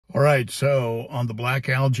All right, so on the black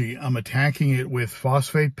algae, I'm attacking it with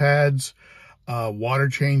phosphate pads, water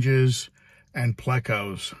changes, and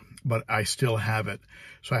plecos, but I still have it.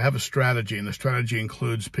 So I have a strategy, and the strategy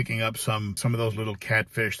includes picking up some of those little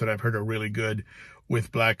catfish that I've heard are really good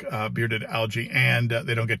with black bearded algae, and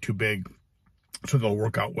they don't get too big, so they'll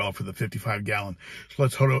work out well for the 55-gallon. So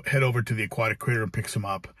let's head over to the Aquatic Critter and pick some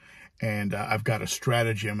up. And I've got a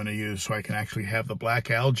strategy I'm going to use so I can actually have the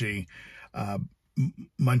black algae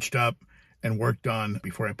munched up and worked on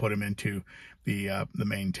before I put them into the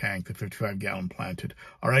main tank, the 55-gallon planted.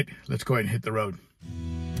 All right, let's go ahead and hit the road.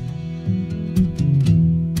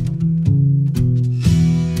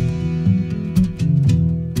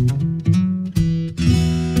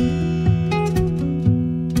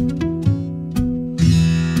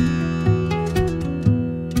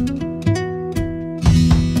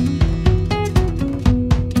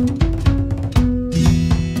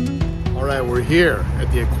 We're here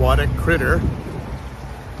at the Aquatic Critter.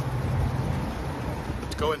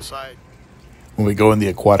 Let's go inside. When we go in the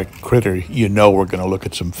Aquatic Critter, you know we're going to look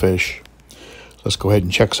at some fish. Let's go ahead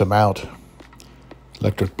and check some out.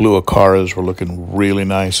 Electric blue acaras were looking really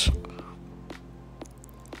nice.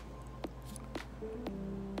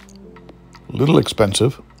 A little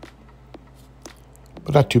expensive,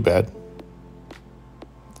 but not too bad.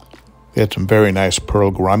 They had some very nice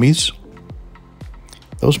pearl gummies.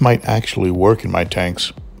 Those might actually work in my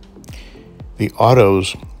tanks. The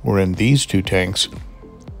autos were in these two tanks.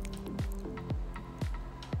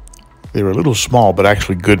 They were a little small, but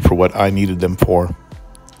actually good for what I needed them for.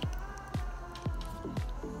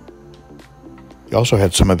 They also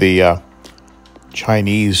had some of the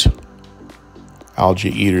Chinese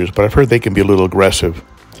algae eaters, but I've heard they can be a little aggressive.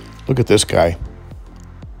 Look at this guy.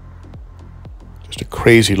 Just a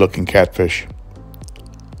crazy looking catfish.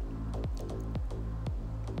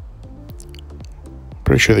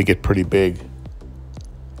 Pretty sure they get pretty big.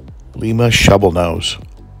 Lima shovelnose.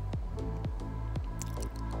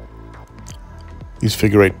 These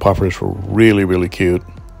figure eight puffers were really, really cute.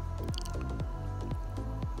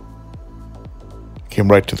 Came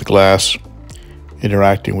right to the glass,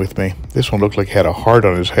 interacting with me. This one looked like he had a heart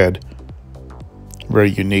on his head. Very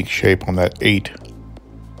unique shape on that 8.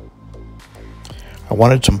 I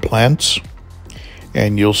wanted some plants,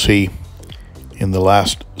 and you'll see in the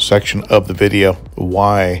last section of the video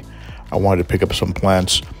why I wanted to pick up some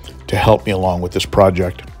plants to help me along with this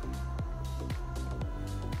project.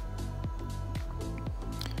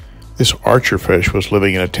 This archer fish was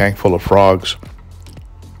living in a tank full of frogs.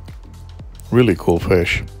 Really cool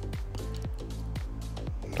fish.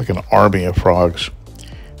 Like an army of frogs.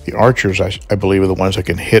 The archers, I believe, are the ones that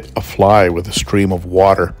can hit a fly with a stream of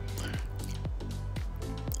water.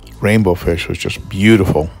 Rainbow fish was just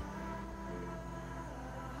beautiful.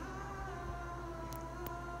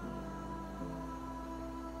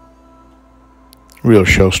 Real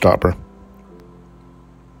showstopper.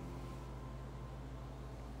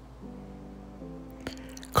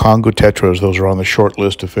 Congo tetras, those are on the short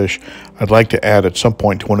list of fish I'd like to add at some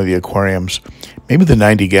point to one of the aquariums. Maybe the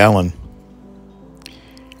 90-gallon.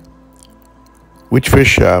 Which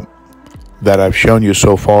fish that I've shown you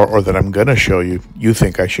so far, or that I'm going to show you, you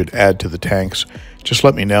think I should add to the tanks, just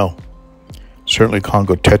let me know. Certainly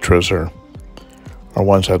Congo tetras are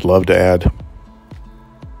ones I'd love to add.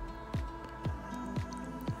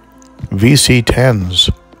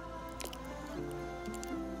 VC10s,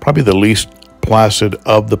 probably the least placid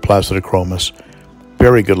of the Placidochromis.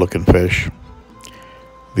 Very good looking fish.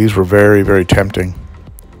 These were very, very tempting.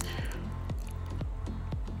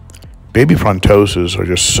 Baby frontoses are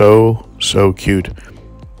just so cute.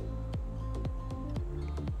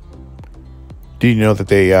 Did you know that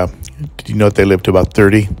they live to about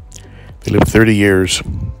 30? They live 30 years.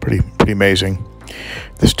 Pretty amazing.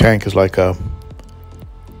 This tank is like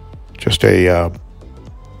just a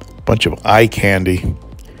bunch of eye candy.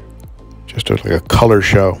 Just like a color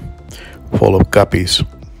show full of guppies.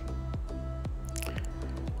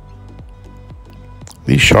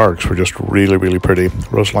 These sharks were just really, really pretty.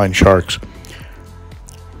 Roseline sharks.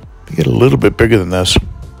 They get a little bit bigger than this.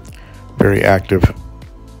 Very active.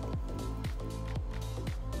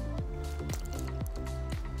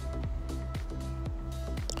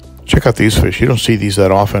 Check out these fish. You don't see these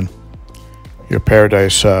that often. Your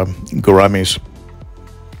paradise gouramis.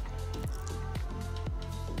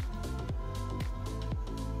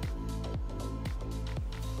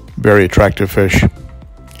 Very attractive fish.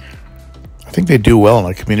 I think they do well in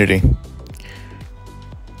our community.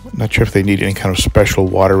 Not sure if they need any kind of special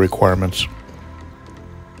water requirements.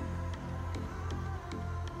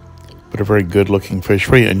 But a very good looking fish,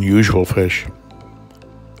 very unusual fish.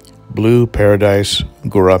 Blue Paradise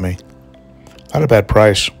Gourami. Not a bad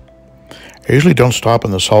price. I usually don't stop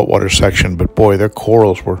in the saltwater section, but boy, their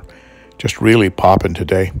corals were just really popping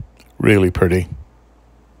today. Really pretty.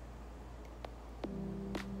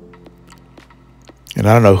 And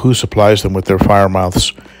I don't know who supplies them with their fire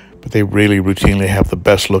mouths, but they really routinely have the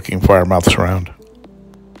best looking fire mouths around.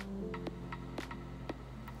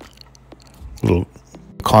 Little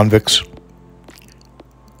convicts.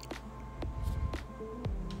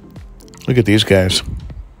 Look at these guys.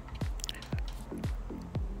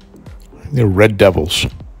 They're red devils.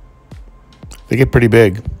 They get pretty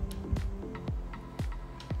big.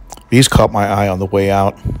 These caught my eye on the way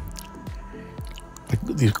out. Like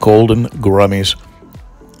these golden gouramis.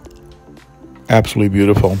 Absolutely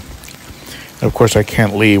beautiful. And of course, I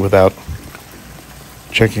can't leave without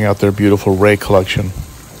checking out their beautiful ray collection.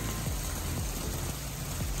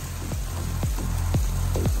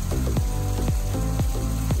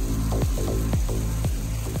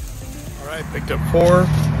 All right, picked up 4.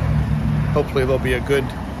 Hopefully there'll be a good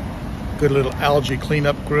little algae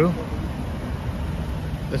cleanup crew.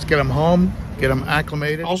 Let's get them home, get them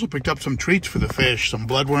acclimated. Also picked up some treats for the fish, some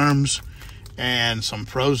bloodworms and some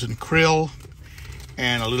frozen krill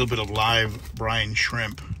and a little bit of live brine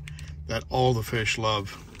shrimp that all the fish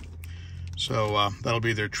love. So that'll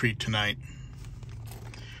be their treat tonight.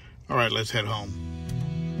 All right, let's head home.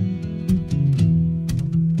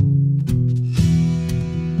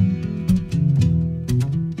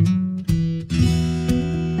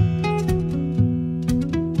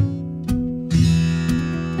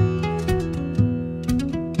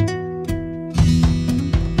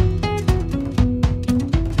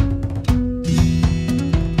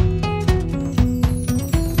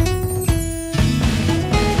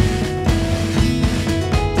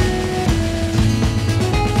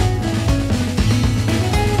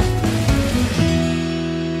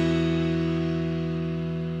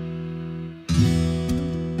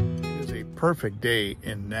 Perfect day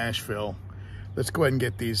in Nashville. Let's go ahead and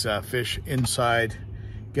get these fish inside,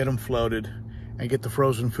 get them floated, and get the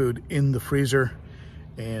frozen food in the freezer.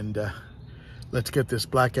 And let's get this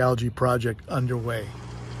black algae project underway.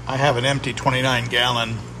 I have an empty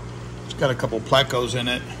 29-gallon. It's got a couple plecos in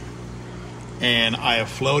it, and I have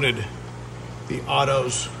floated the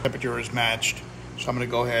autos. Temperature is matched, so I'm going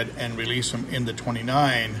to go ahead and release them in the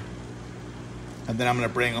 29, and then I'm going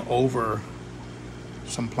to bring over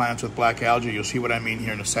some plants with black algae. You'll see what I mean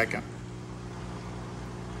here in a second.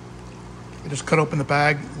 I just cut open the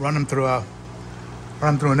bag, run them through a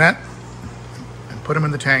net, and put them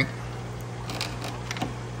in the tank.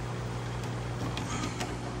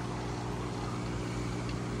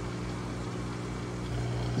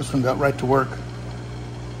 This one got right to work.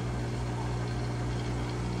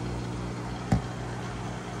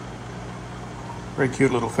 Very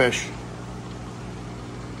cute little fish.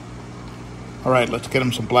 All right, let's get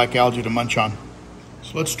them some black algae to munch on.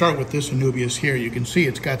 So let's start with this Anubias here. You can see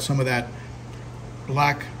it's got some of that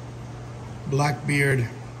blackbeard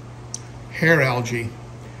hair algae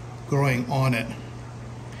growing on it.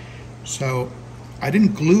 So I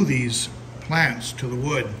didn't glue these plants to the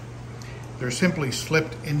wood. They're simply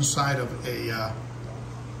slipped inside of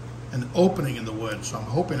an opening in the wood. So I'm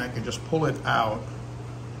hoping I can just pull it out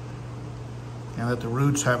and that the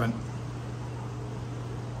roots haven't.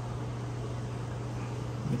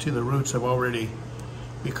 You can see the roots have already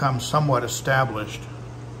become somewhat established,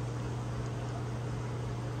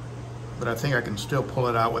 but I think I can still pull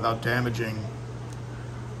it out without damaging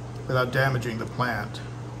the plant.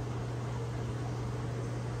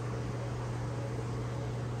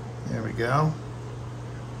 There we go.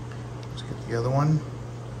 Let's get the other one.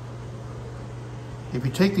 If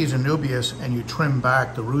you take these Anubias and you trim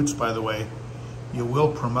back the roots, by the way, you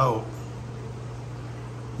will promote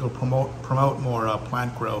more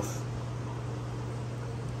plant growth.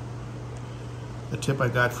 The tip I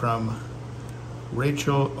got from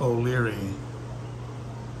Rachel O'Leary.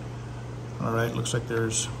 All right, looks like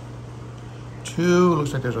there's 2,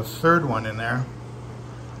 looks like there's a third one in there.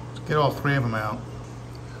 Let's get all 3 of them out.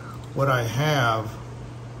 What I have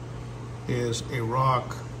is a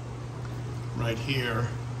rock right here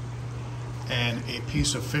and a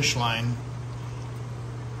piece of fish line.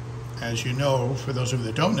 As you know, for those of you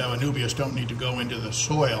that don't know, Anubias don't need to go into the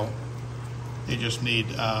soil. They just need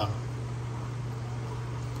to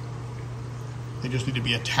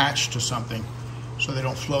be attached to something so they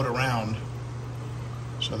don't float around.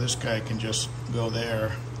 So this guy can just go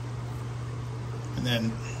there, and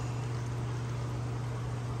then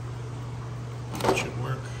that should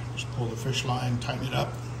work. Just pull the fish line, tighten it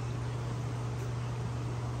up.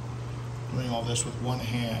 Doing all this with one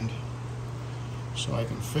hand. so I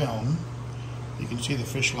can film. You can see the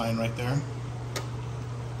fish line right there.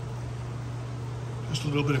 Just a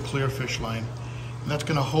little bit of clear fish line. And that's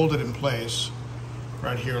going to hold it in place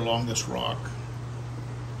right here along this rock.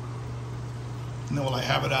 And then while I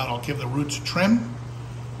have it out, I'll give the roots a trim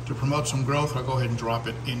to promote some growth. I'll go ahead and drop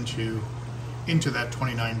it into that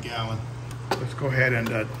 29 gallon. Let's go ahead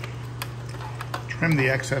and trim the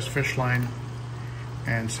excess fish line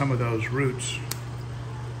and some of those roots.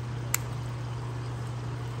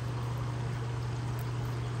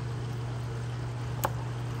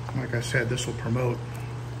 Like I said, this will promote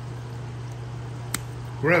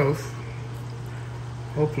growth,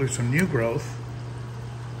 hopefully some new growth.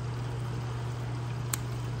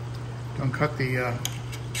 Don't cut the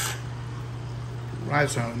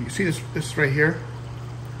rhizome. You see this right here?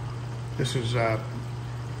 This is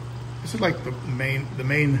like the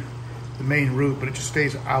main root, but it just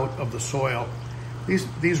stays out of the soil.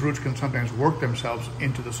 These roots can sometimes work themselves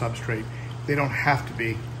into the substrate. They don't have to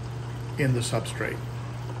be in the substrate.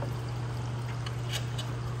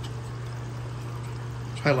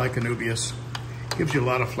 So I like Anubias. Gives you a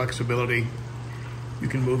lot of flexibility. You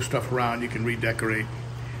can move stuff around, you can redecorate,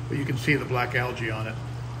 but you can see the black algae on it.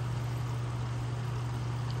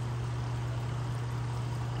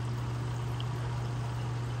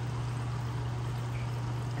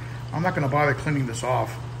 I'm not going to bother cleaning this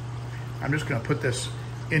off. I'm just going to put this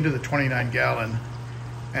into the 29 gallon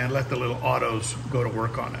and let the little autos go to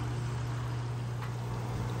work on it.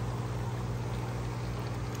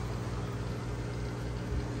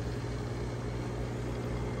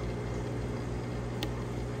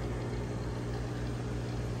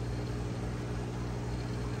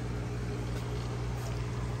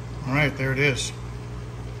 All right, there it is.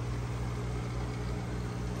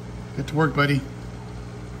 Get to work, buddy.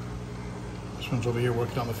 This one's over here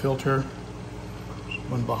working on the filter. There's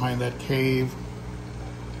one behind that cave.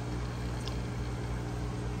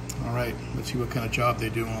 All right, let's see what kind of job they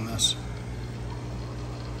do on this.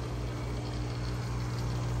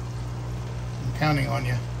 I'm counting on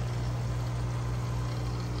you.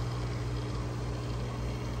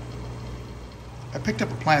 I picked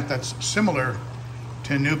up a plant that's similar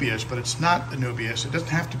to Anubias, but it's not Anubias. It doesn't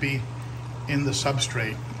have to be in the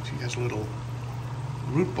substrate. See, it has a little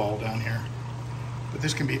root ball down here. But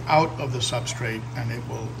this can be out of the substrate and it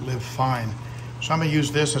will live fine. So I'm going to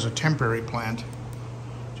use this as a temporary plant,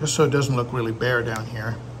 just so it doesn't look really bare down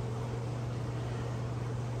here.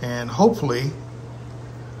 And hopefully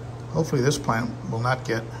this plant will not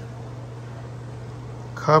get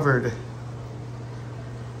covered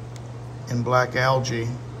in black algae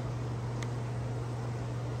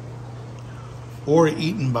or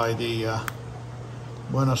eaten by the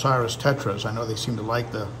Buenos Aires tetras. I know they seem to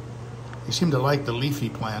like the leafy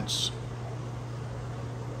plants.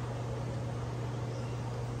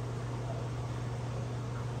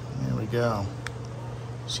 There we go.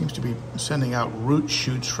 Seems to be sending out root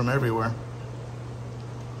shoots from everywhere.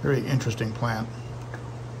 Very interesting plant.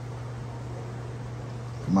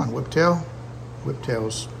 Come on, whiptail.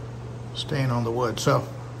 Whiptail's staying on the wood. So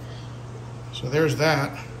there's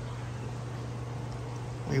that.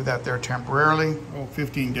 Leave that there temporarily.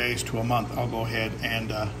 15 days to a month. I'll go ahead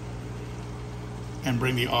and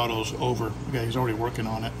bring the autos over. Okay, he's already working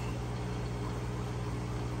on it.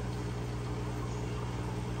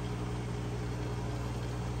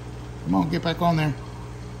 Come on, get back on there.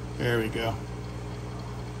 There we go.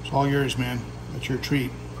 It's all yours, man. That's your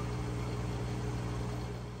treat.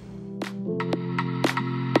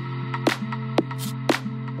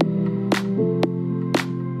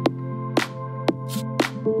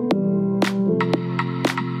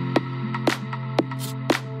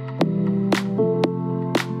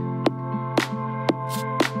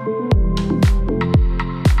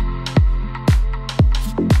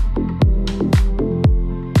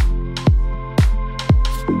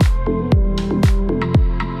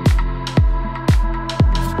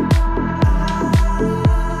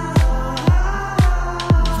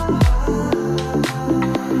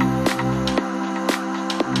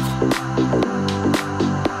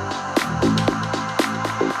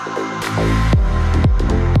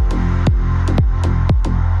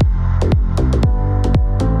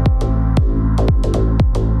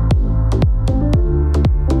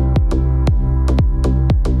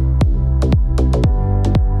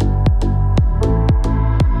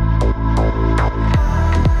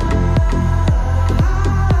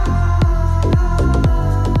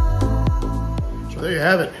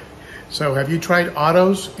 Have it. So have you tried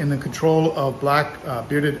autos in the control of black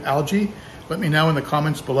bearded algae? Let me know in the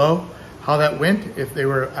comments below how that went, if they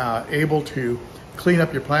were able to clean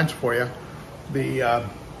up your plants for you.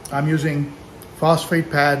 I'm using phosphate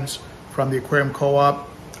pads from the aquarium co-op.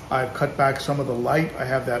 I've cut back some of the light. I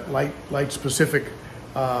have that light specific,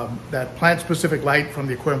 that plant specific light from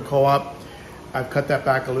the aquarium co-op. I've cut that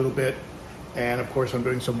back a little bit. And of course I'm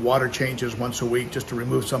doing some water changes once a week just to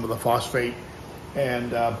remove some of the phosphate.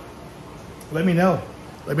 And let me know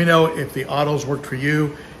if the autos worked for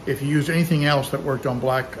you. If you used anything else that worked on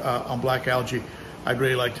black algae, I'd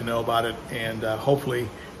really like to know about it. And hopefully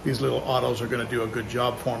these little autos are going to do a good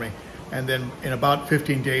job for me. And then in about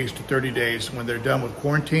 15 days to 30 days, when they're done with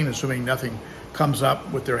quarantine, assuming nothing comes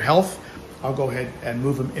up with their health, I'll go ahead and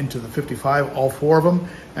move them into the 55, all 4 of them,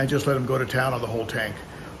 and just let them go to town on the whole tank.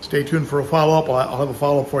 Stay tuned for a follow-up. I'll have a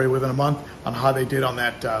follow-up for you within a month on how they did on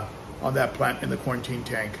that plant in the quarantine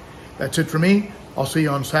tank. That's it for me. I'll see you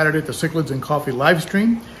on Saturday at the Cichlids and Coffee live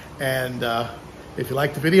stream. And if you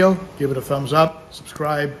like the video, give it a thumbs up,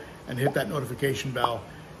 subscribe, and hit that notification bell.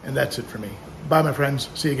 And that's it for me. Bye, my friends.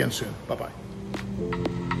 See you again soon. Bye-bye.